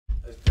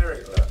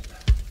Derek, look.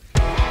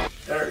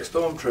 Derek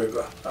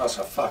Stormtrooper. That's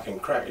a fucking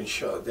cracking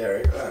shot,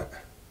 Derek, look.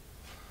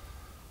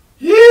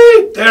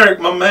 Yeah, Derek,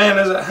 my man,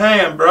 is at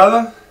hand,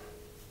 brother.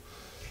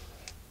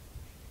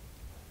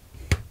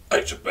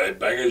 Ain't so bad,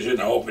 bangers, you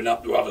know, I've been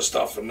up to other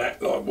stuff and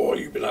that, like what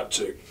have you been up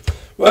to?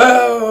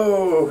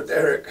 Well,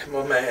 Derek,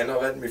 my man,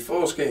 I've had my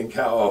foreskin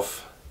cut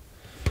off.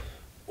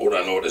 I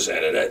don't like the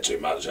sound of that too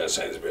much, that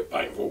sounds a bit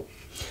painful.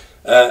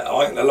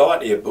 I ain't gonna lie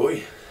to you, boy.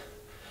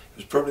 It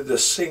was probably the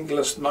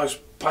singlest, most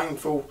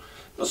painful,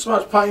 not so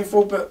much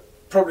painful,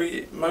 but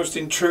probably most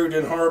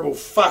intruding, horrible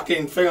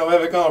fucking thing I've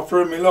ever gone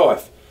through in my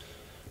life.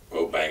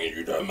 Well, bangers,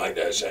 you don't make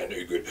that sound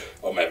too good.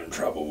 I'm having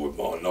trouble with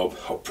my knob.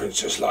 Oh,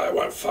 Princess Leia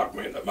won't fuck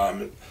me at the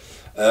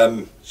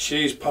moment.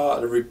 She's part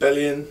of the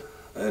rebellion,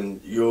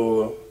 and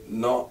you're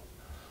not.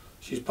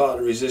 She's part of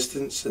the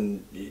resistance,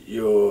 and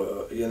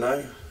you're, you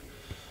know.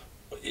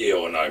 Yeah,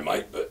 I know,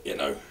 mate, but, you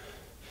know,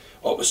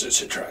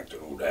 opposites attract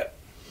and all that.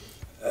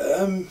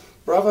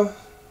 Brother,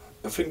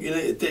 I think you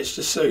need to ditch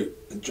the suit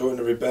and join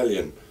the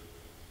rebellion.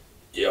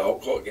 Yeah,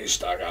 I've got to get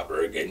stuck up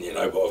her again, you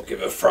know, but I'll give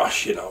her a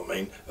thrush, you know what I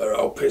mean? Her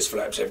old piss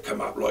flaps have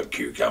come up like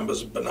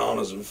cucumbers and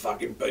bananas and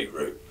fucking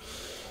beetroot.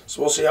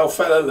 So what's the old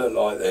fella look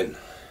like then?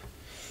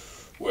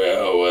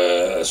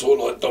 Well, sort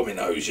of like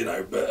Dominoes, you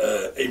know,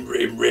 but in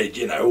red,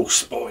 you know, all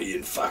spotty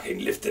and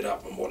fucking lifted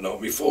up and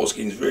whatnot. My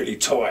foreskin's really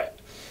tight.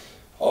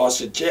 I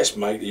suggest,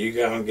 mate, that you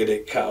go and get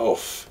it cut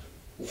off.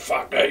 Well,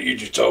 fuck that, you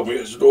just told me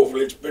it was an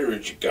awful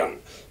experience, you cunt.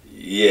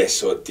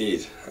 Yes, I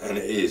did, and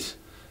it is.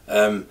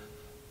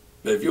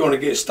 But if you want to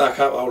get stuck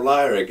up old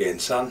Leia again,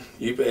 son,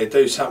 you better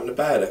do something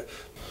about it.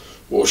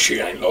 Well, she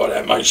ain't like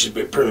that, mate. She's a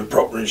bit prim and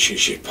proper and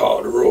she's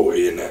part of the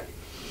royalty and that.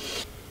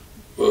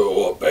 Well,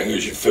 what,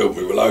 bangers, you filled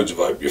me with loads of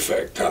hope, you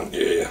fat cunt.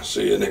 Yeah,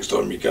 see you next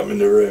time you come in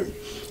the room.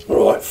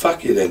 Alright,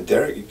 fuck you then,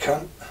 Derek, you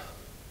cunt.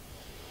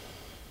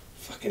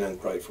 Fucking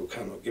ungrateful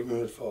cunt, I'll give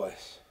him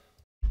advice.